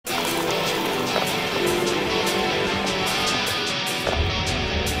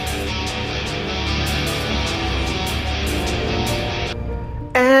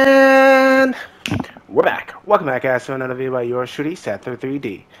Welcome back guys to another video by yours truly,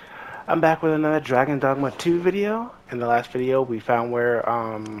 Seth3D. I'm back with another Dragon Dogma 2 video. In the last video we found where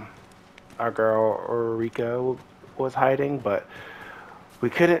our girl Ulrika was hiding, but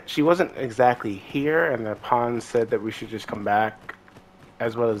she wasn't exactly here, and the pawn said that we should just come back,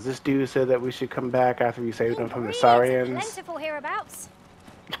 as well as this dude said that we should come back after we saved him from the Saurians. Plentiful hereabouts.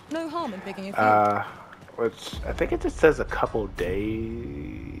 No harm in picking a few. Which I think it just says a couple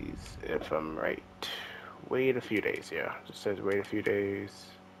days, if I'm right. Wait a few days, yeah. It just says wait a few days.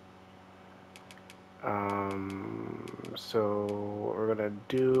 So what we're gonna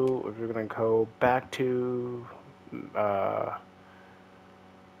do is we're gonna go back to the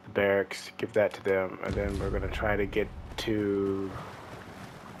barracks, give that to them, and then we're gonna try to get to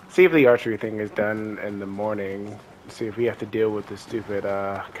see if the archery thing is done in the morning. See if we have to deal with the stupid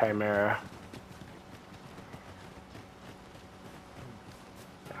chimera.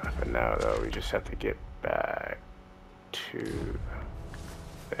 For now, though, we just have to get back to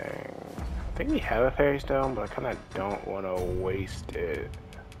thing. I think we have a fairy stone, but I kind of don't want to waste it.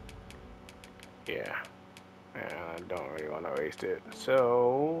 Yeah, I don't really want to waste it.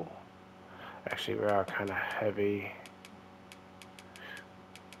 So, actually, we are kind of heavy.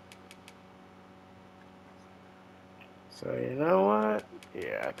 So, you know what?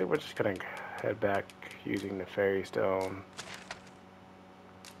 Yeah, I think we're just gonna head back using the fairy stone.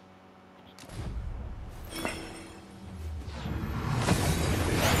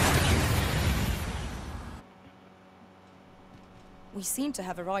 We seem to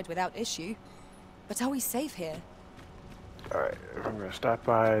have arrived without issue. But are we safe here? Alright, I'm gonna stop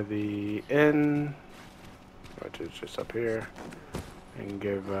by the inn, which is just up here, and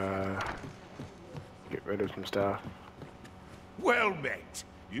get rid of some stuff. Well met.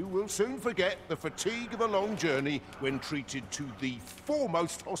 You will soon forget the fatigue of a long journey when treated to the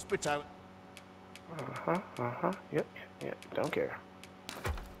foremost hospitality. Yep, don't care.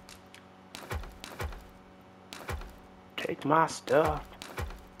 Take my stuff.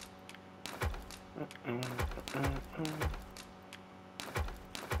 I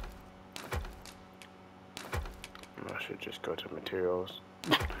should just go to materials.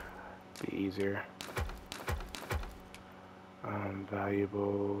 Be easier.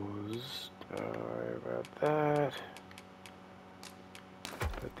 Valuables. Don't worry about that.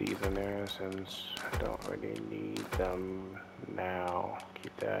 Put these in there since I don't really need them now.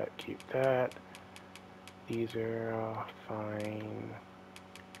 Keep that. These are all fine.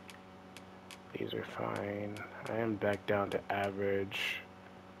 These are fine. I am back down to average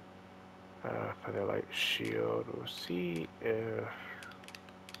for the light shield. We'll see if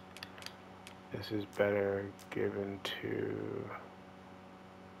this is better given to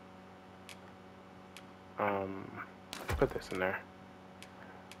put this in there.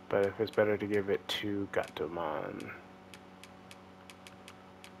 But if it's better to give it to Gatoman,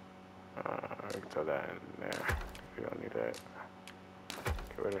 we can throw that in there. We don't need that.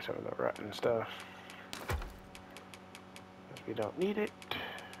 Get rid of some of the rotten stuff, because we don't need it.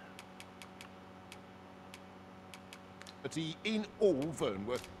 In all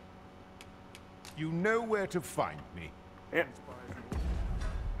Vernworth. You know where to find me. Yep.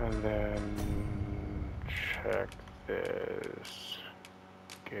 And then check this.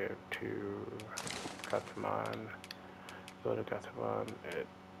 Give to Gatoman. Go to Gatoman. It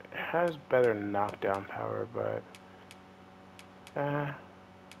has better knockdown power, but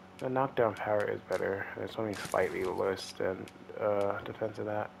the knockdown power is better. It's only slightly less than defense of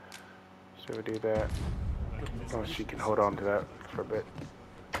that. So we do that. Oh, she can hold on to that for a bit.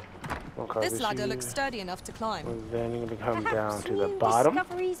 This ladder looks sturdy enough to climb. And then you're gonna come down Perhaps to the new bottom.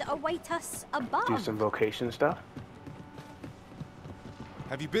 discoveries await us above. Do some vocation stuff.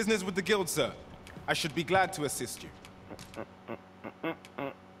 Have you business with the guild, sir? I should be glad to assist you.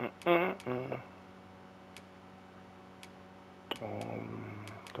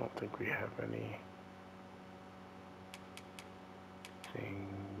 Don't think we have anything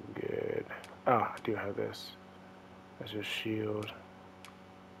good. Oh, I do have this. That's just shield.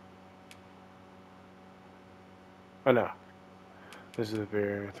 Oh no. This is a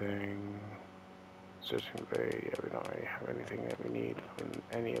very thing. Searching bay. Yeah, we don't really have anything that we need from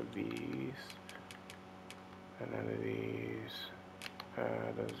any of these. And none of these.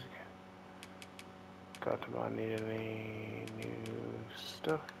 Does Gatoman need any new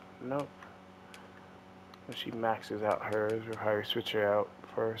stuff? Nope. When she maxes out hers, we'll probably switch her out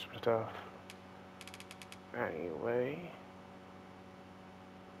first and stuff. Anyway.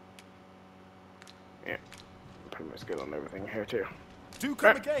 Yeah. Pretty much good on everything here too. Do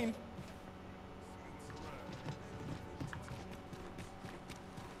come again.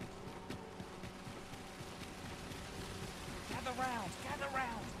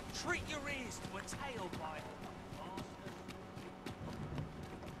 Treat your ears to a tail bite.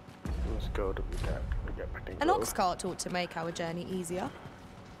 Let's go to that. We got my thing. An ox cart ought to make our journey easier.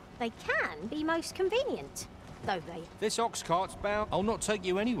 They can be most convenient, though they. This ox cart's bound. I'll not take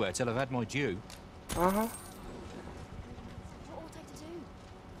you anywhere till I've had my due. What ought I to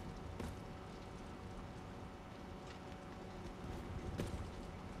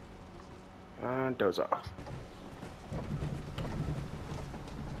do? And doze off.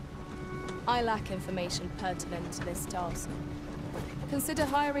 I lack information pertinent to this task. Consider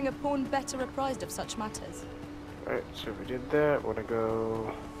hiring a pawn better apprised of such matters. Alright, so if we did that, we're gonna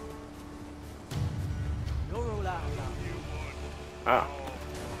go. You're all out of luck. Ah.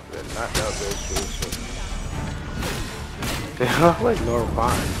 Did not know this. They look like normal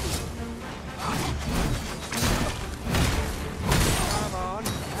vines. Come on,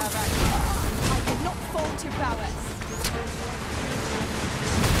 have at it. I did not fall to prowess.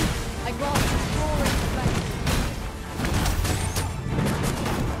 I grasp roaring flame.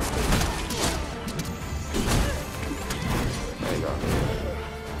 There you go.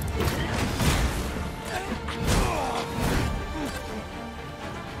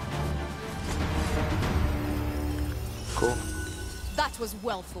 Cool. That was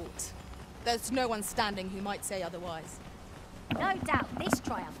well fought. There's no one standing who might say otherwise. No doubt this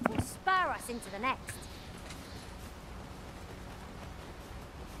triumph will spur us into the next.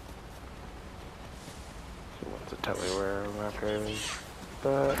 So wants to tell me where my parents.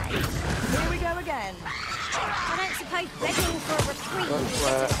 But Here we go again. I don't suppose begging for a retreat what's is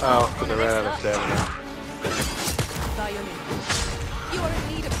that? such a Oh, start because on I the ran out of next lot. stamina. By your leave. You are in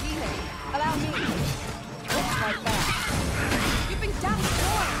need of healing. Allow me. It's right there. You've been dashed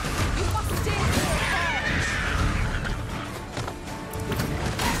wrong. You must steer clear of her.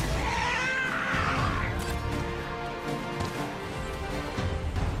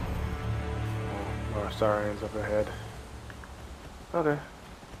 More sirens up ahead. Okay.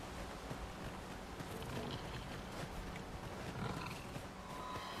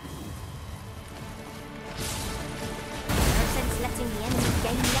 No sense letting the enemy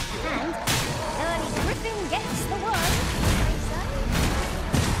gain the upper hand. Early Griffin gets the word. Say so.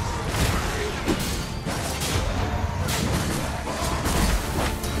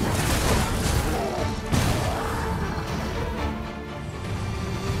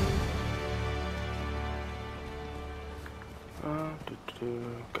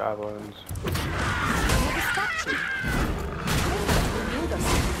 Goblins. Another statue.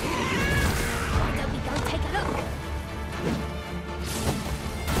 Why don't we go take a look?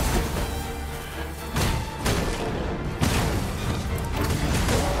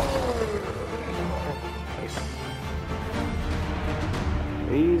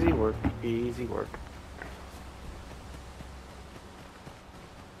 Easy work, easy work.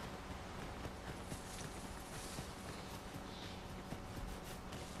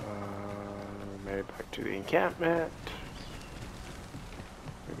 Made back to the encampment.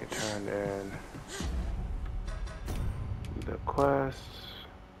 We can turn in the quests.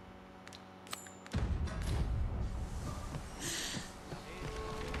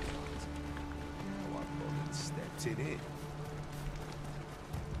 Stepped in it.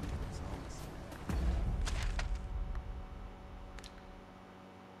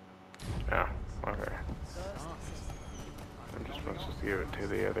 Oh, okay. I'm just supposed to give it to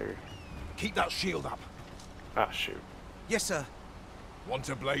the other. Keep that shield up. Ah, shoot. Yes, sir. Want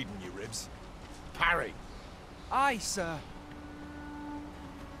a blade in your ribs? Parry. Aye, sir.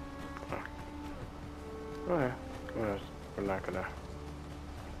 Okay. We're not gonna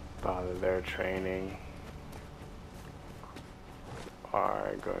bother their training. We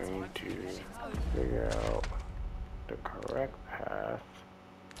are going to figure out the correct path.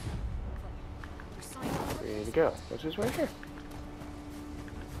 We need to go, which is right here.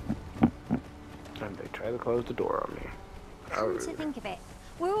 And they try to close the door on me. Come to think of it,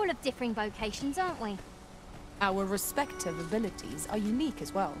 we're all of differing vocations, aren't we? Our respective abilities are unique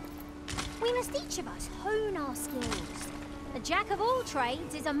as well. We must each of us hone our skills. The jack of all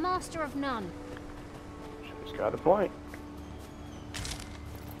trades is a master of none. She's got a point.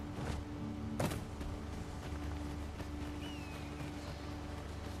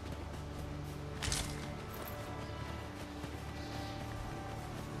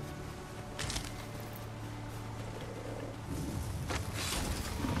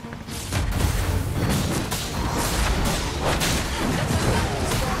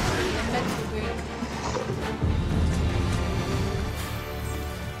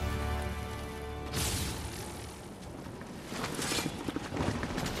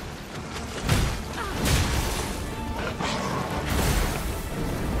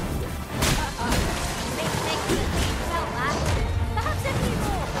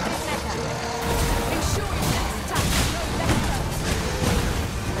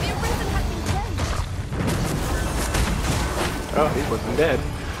 wasn't dead.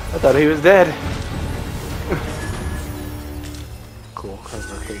 I thought he was dead. Cool,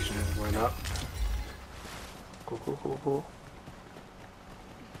 convocation went up. Cool, cool, cool, cool.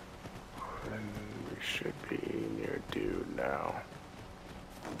 And we should be near due now.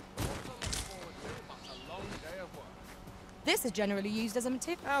 This is generally used as a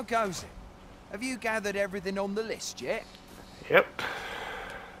material. How goes it? Have you gathered everything on the list yet? Yep.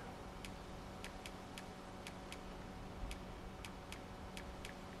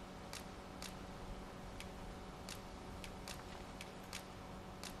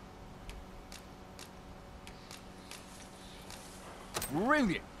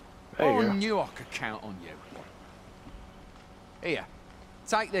 Brilliant. There you I go. knew I could count on you. Here,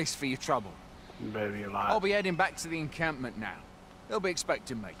 take this for your trouble. You better be alive. I'll be heading back to the encampment now. They'll be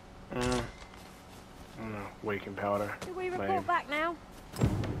expecting me. Waking powder. Do we Lame. report back now?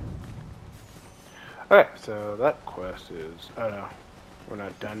 Okay, so that quest is. Oh no, we're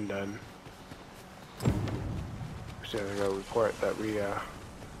not done. We should have go report that we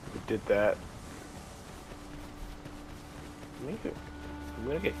did that. I'm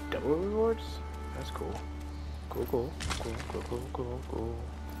gonna get double rewards? That's cool. Cool.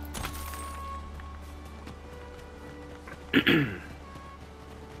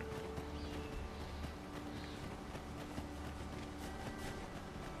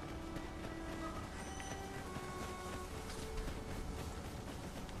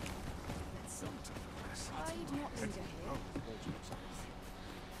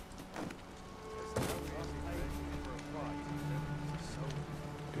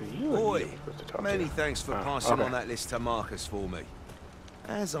 Oi, many thanks for passing okay. on that list to Marcus for me.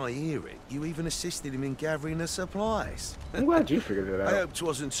 As I hear it, you even assisted him in gathering the supplies. I'm glad you figured it I out. hoped it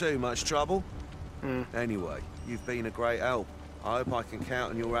wasn't too much trouble. Anyway, you've been a great help. I hope I can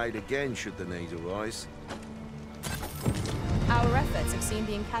count on your aid again should the need arise. Our efforts have seen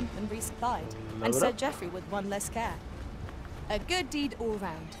the encampment resupplied, and Load Sir up. Geoffrey with one less care. A good deed all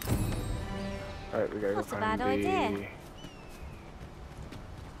round. Alright, we gotta go That's a find bad idea.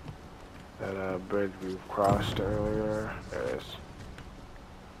 that bridge we crossed earlier. There it is.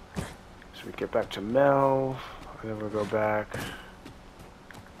 So we get back to Melv, and then we'll go back.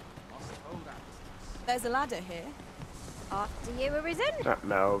 There's a ladder here. After you were risen? Not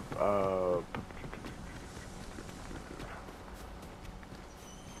Melv,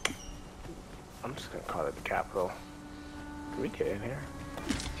 I'm just gonna call it the capital. Can we get in here?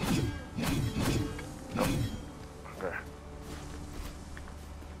 Nope. Okay.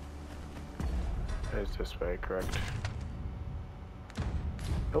 It's this way, correct?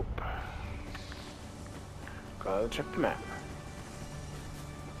 Nope. Gotta check the map.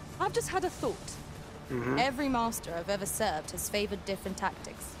 I've just had a thought. Every master I've ever served has favored different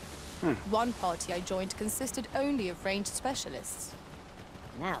tactics. One party I joined consisted only of ranged specialists.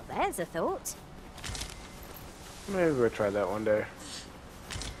 Now there's a thought. Maybe we'll try that one day.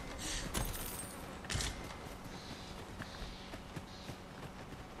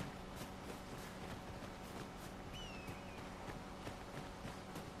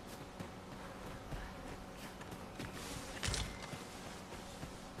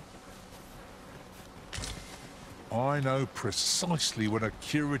 I know precisely when a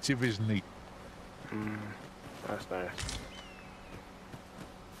curative is needed. That's nice.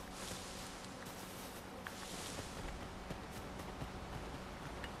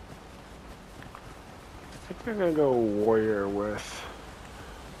 I think we're gonna go warrior with.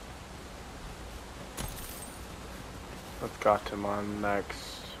 Let's got him on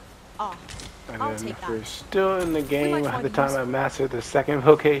next. Ah, And I'll then take if we're that. still in the game might at find the it time I useful. mastered the second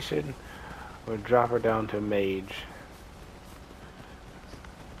vocation, we'll drop her down to mage.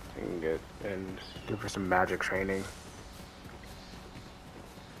 And do for some magic training.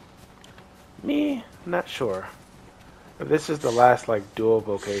 Me, not sure. If this is the last like dual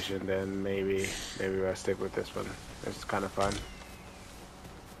vocation, then maybe I'll stick with this one. It's kind of fun.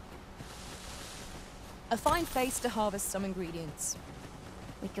 A fine place to harvest some ingredients.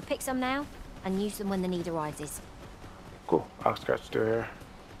 We could pick some now and use them when the need arises. Cool. I'll scratch through here.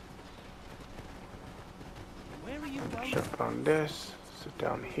 Where are you going? Jump on this. Sit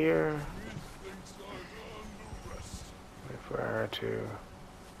down here. Wait for her to.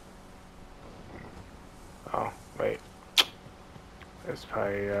 Oh, wait. It's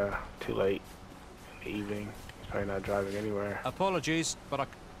probably too late in the evening. He's probably not driving anywhere. Apologies, but I...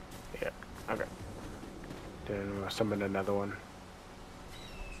 Yeah, okay. Then we'll summon another one.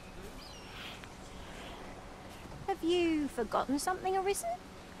 Have you forgotten something, Arisen?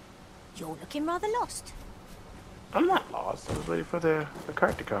 You're looking rather lost. I'm not lost. I was waiting for the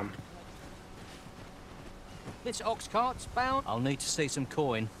cart to come. This ox cart's bound. I'll need to see some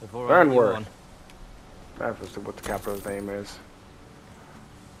coin before I let you Burnworth. on. That's what the capital's name is.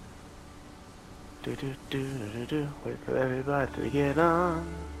 Do do do do do. Wait for everybody to get on.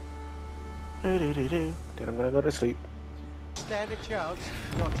 Do do do do. Then I'm gonna go to sleep. Stand a chance,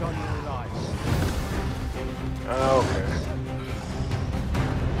 not on your life. Okay.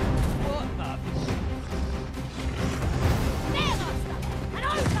 What the? There, monster! And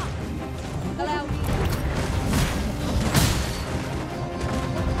over! Allow me.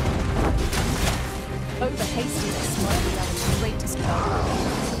 Over hastiness might be our greatest power.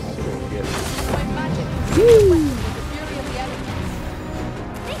 My magic is the weapon with the fury of the elements.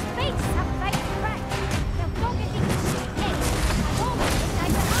 These beasts have fake crack. They'll dog it into shit heads. I almost think they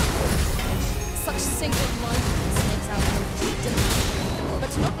can up. Such single-mindedness makes our ability difficult,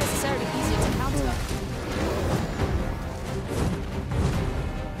 but not necessarily easier to counter.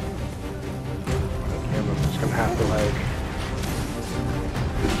 Okay, I'm just gonna have to like.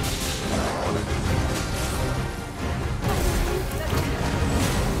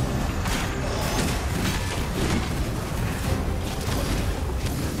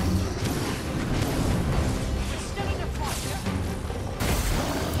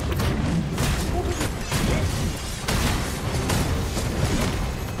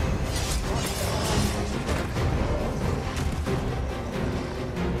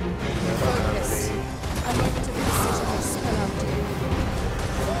 Focus. A moment of precision will spell out doom.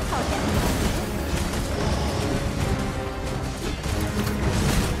 Think I'll get there.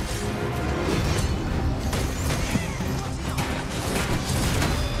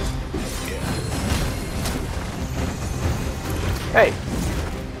 Hey,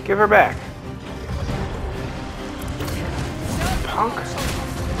 give her back. Punk.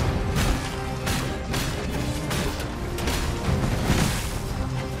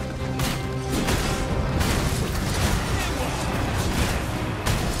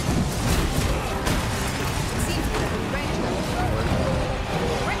 Seems to have been range level.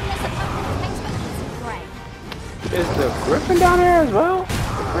 Reckless opponent makes me easy grey. Is the Griffin down there as well?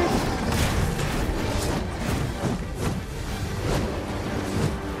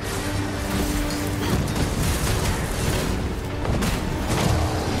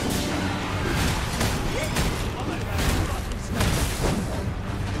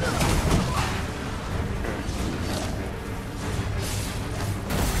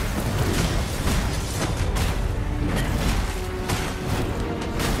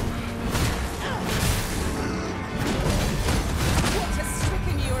 What has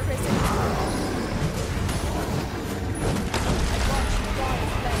stricken you, Arisen? I watched the wild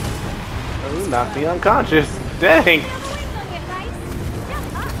flame. Oh, you knocked me unconscious. Dang. Have a wink on your face. Jump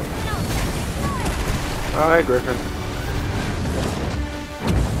up and I'll set you fire. Alright, Griffin.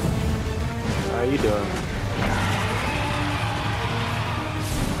 How you doing?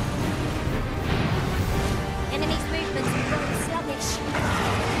 Enemy's movements are growing sluggish. We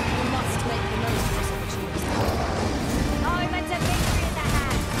must make the most of this opportunity. Moments of victory in the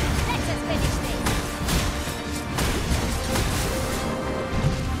hand. Let us finish this.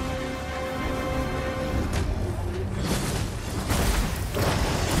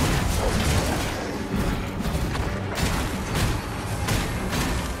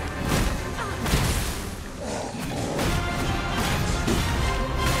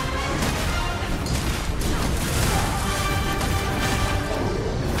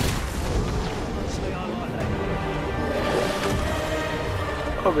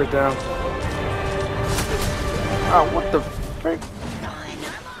 Over down. Oh, what the frick?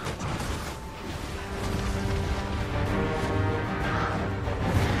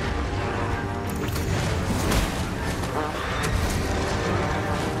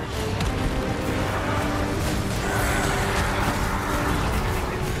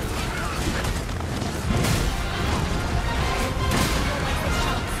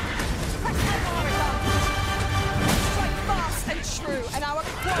 Strike fast and true, and our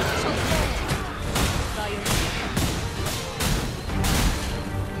quarry shall fall. By your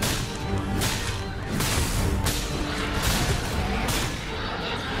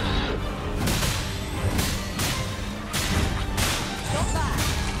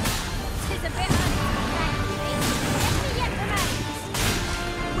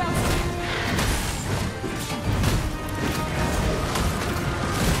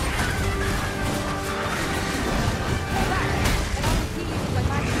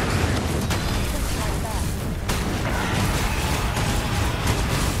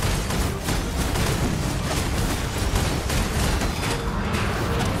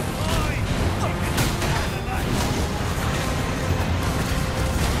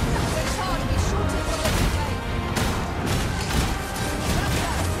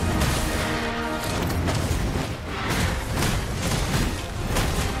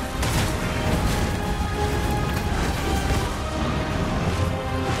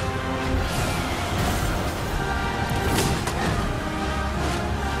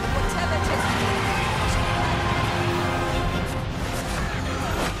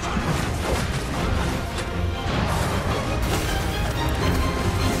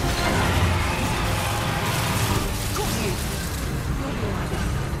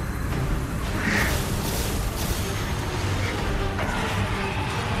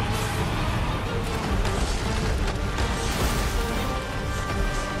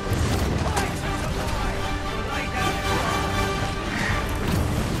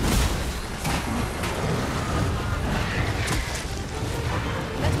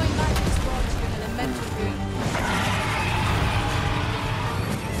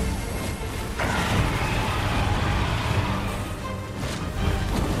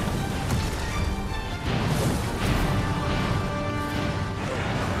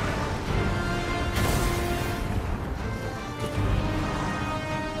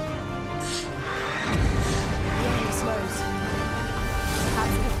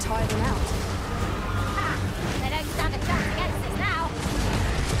tire them out. They don't stand a chance against us now.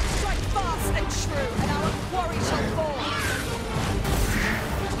 Strike fast and true, and our quarry shall fall.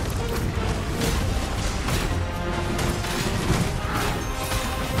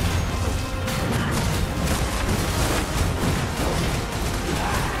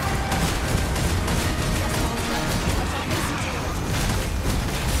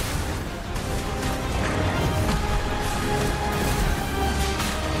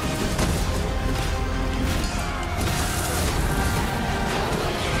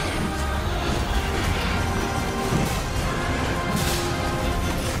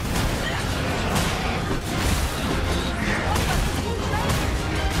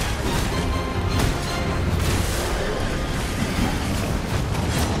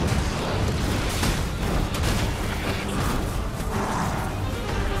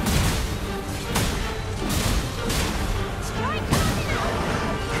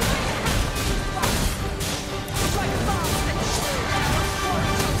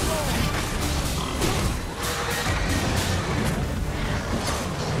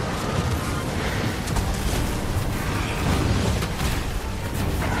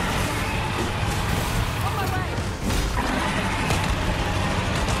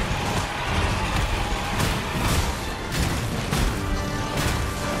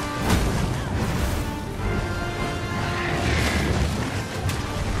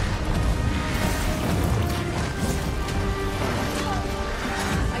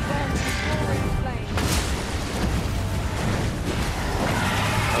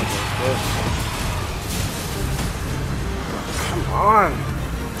 on.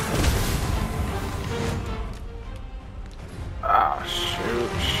 Ah, shoot.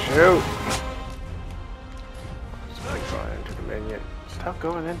 Stop going into the menu. Stop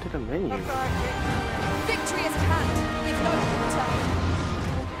going into the menu. Victory is at hand. Give no return.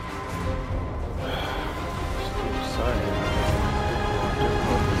 Sorry.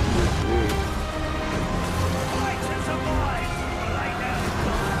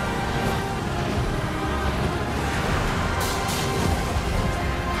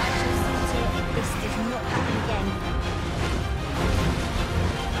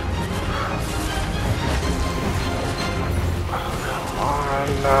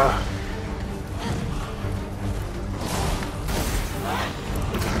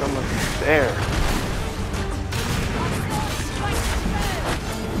 Someone's there.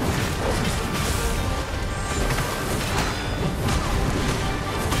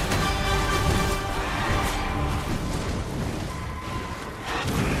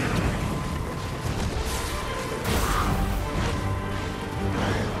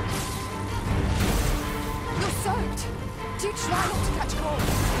 You're soaked. Do try not to catch cold.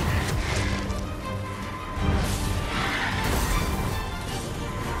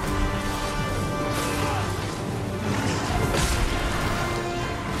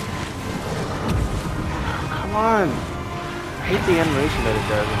 Come on! I hate the animation that it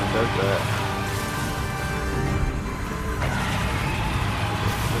does when it does that.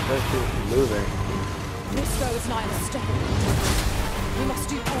 It's actually moving. This foe is nigh unstoppable. We must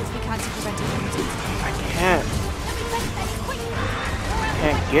do all we can to prevent it happening. I can't. I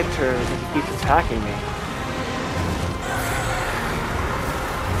can't get to her because he keeps attacking me.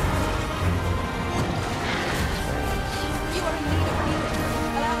 You are in need of healing.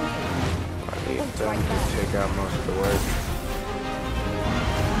 Allow me. I need them to take out most of the work.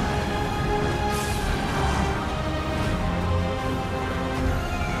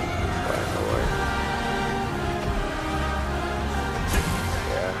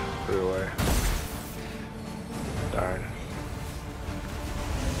 Yeah, flew away. Darn.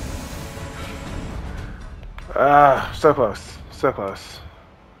 So close. So close.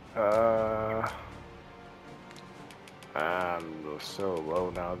 I'm so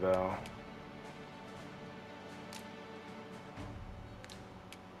low now though.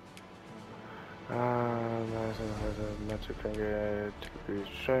 Magic finger,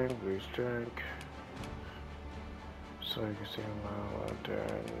 boost strength. So you can see him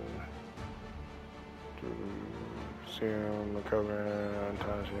turn. Serum recovering,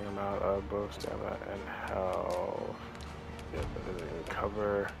 untouching amount of both stamina and health. Yep, it doesn't even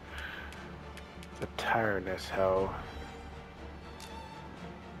cover the tiredness health.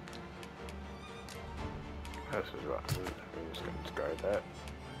 This is rotten. We're just gonna discard that.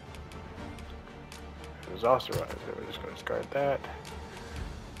 It was also rotten, so we're just gonna discard that.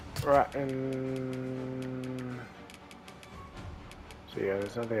 Rotten. So yeah,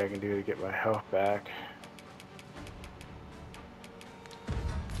 there's nothing I can do to get my health back.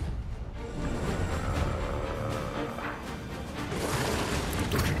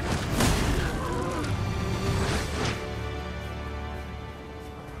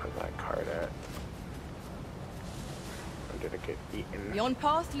 The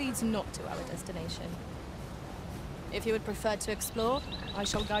on-path leads not to our destination. If you would prefer to explore, I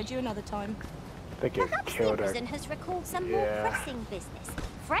shall guide you another time. I think it Perhaps the killed our, prison has recalled some more pressing business.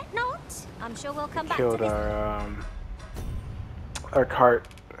 Fret not. I'm sure we'll come back to killed this. our cart.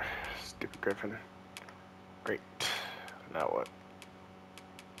 Stupid Griffin. Great. Now what?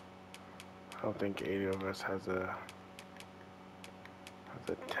 I don't think either of us has a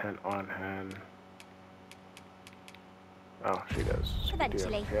tent on hand. Oh, she does. She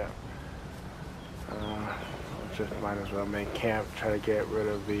Eventually. Yeah. Just might as well make camp. Try to get rid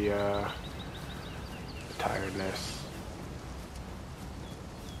of the tiredness.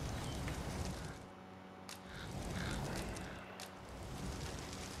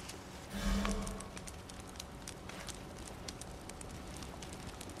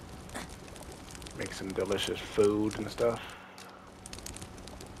 Make some delicious food and stuff.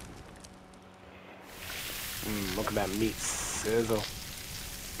 Look at that meat sizzle.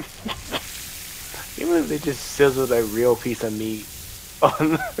 Even if they just sizzled a real piece of meat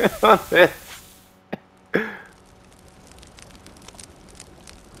on this.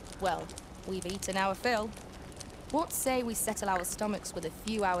 Well, we've eaten our fill. What say we settle our stomachs with a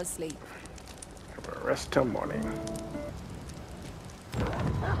few hours sleep? Rest till morning.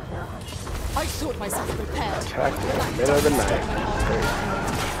 I thought myself prepared. Attack in the middle of the night.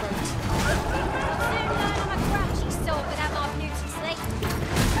 I'm a grouchy sort without my beauty sleep.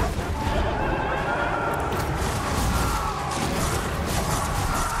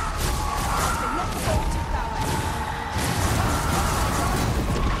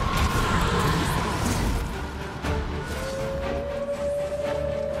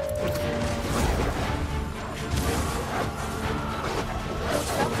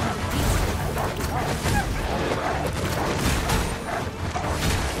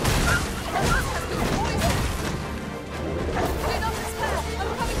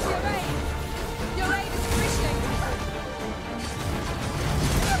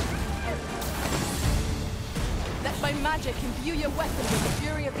 Magic imbue your weapon with the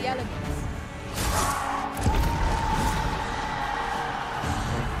fury of the elements.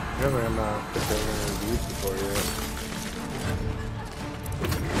 Really, I'm not preparing these before yet.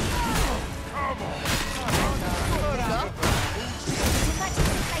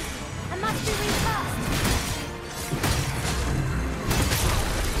 I must be recast.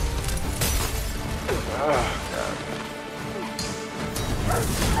 Oh, God.